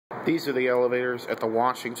These are the elevators at the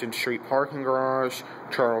Washington Street Parking Garage,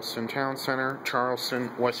 Charleston Town Center,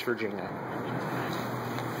 Charleston, West Virginia.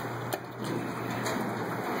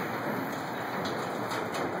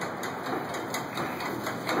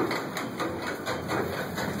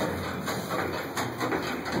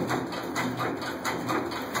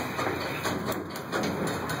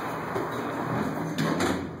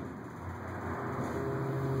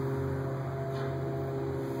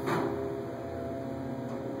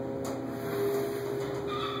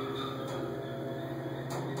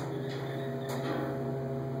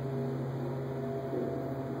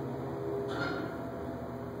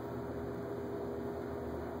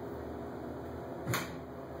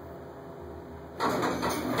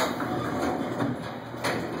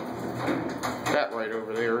 That right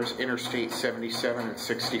over there is Interstate 77 and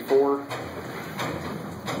 64.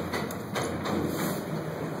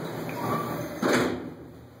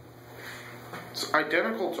 It's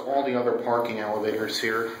identical to all the other parking elevators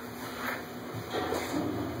here.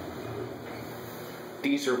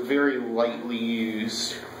 These are very lightly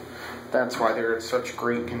used. That's why they're in such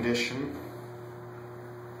great condition.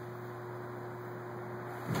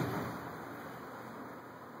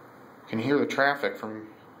 You can hear the traffic from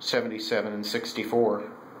 77 and 64.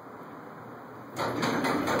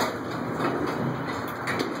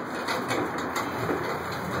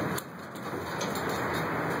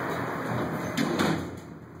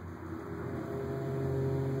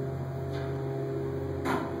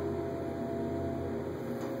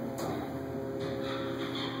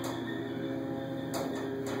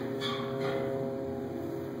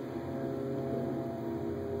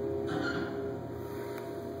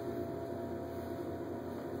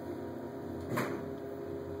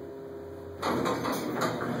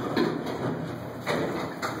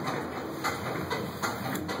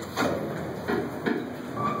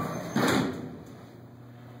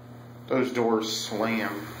 Those doors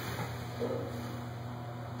slam.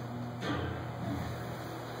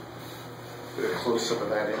 Get a close-up of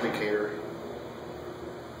that indicator.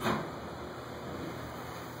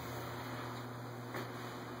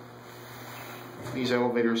 These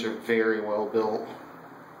elevators are very well built.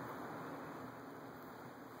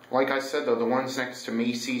 Like I said though, the ones next to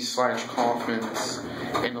Macy's / Kaufman's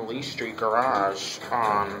in the Lee Street garage,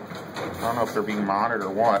 I don't know if they're being modded or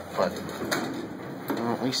what, but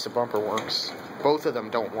well, at least the bumper works. Both of them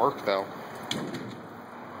don't work though.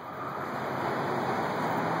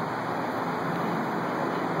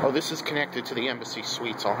 Oh, this is connected to the Embassy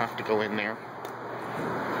Suites. I'll have to go in there.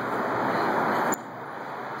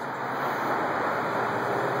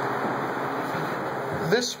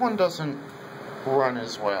 This one doesn't run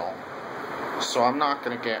as well, so I'm not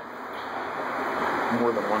going to get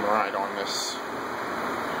more than one ride on this.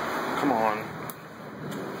 Come on.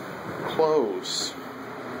 Close.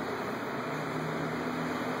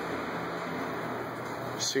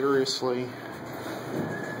 Seriously?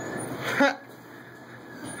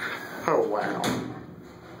 Oh, wow.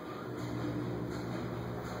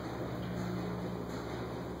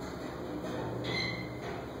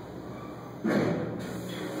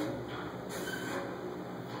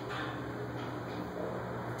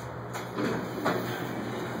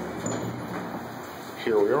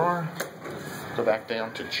 Here we are. Go back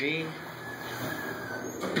down to G.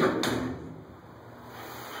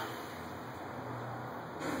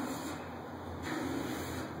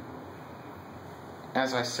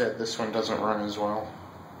 As I said, this one doesn't run as well.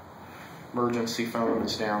 Emergency phone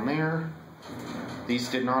is down there. These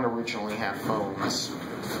did not originally have phones.